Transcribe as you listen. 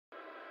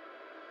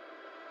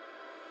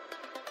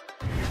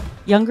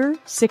Younger,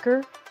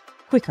 sicker,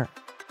 quicker.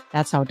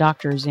 That's how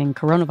doctors in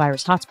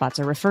coronavirus hotspots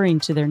are referring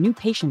to their new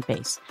patient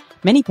base.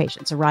 Many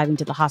patients arriving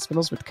to the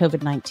hospitals with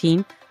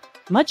COVID-19,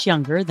 much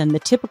younger than the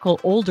typical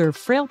older,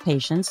 frail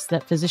patients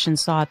that physicians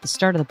saw at the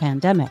start of the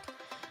pandemic.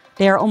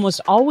 They are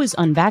almost always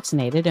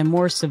unvaccinated and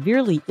more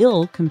severely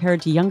ill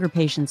compared to younger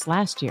patients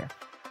last year.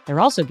 They're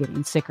also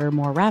getting sicker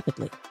more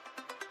rapidly.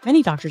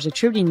 Many doctors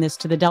attributing this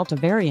to the Delta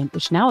variant,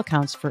 which now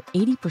accounts for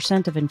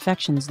 80% of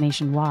infections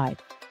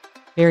nationwide.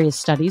 Various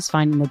studies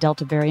finding the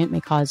Delta variant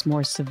may cause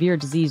more severe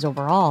disease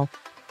overall,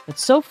 but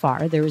so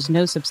far there is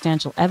no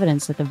substantial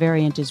evidence that the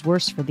variant is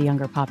worse for the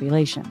younger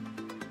population.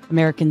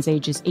 Americans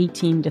ages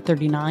 18 to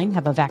 39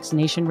 have a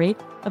vaccination rate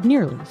of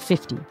nearly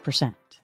 50%.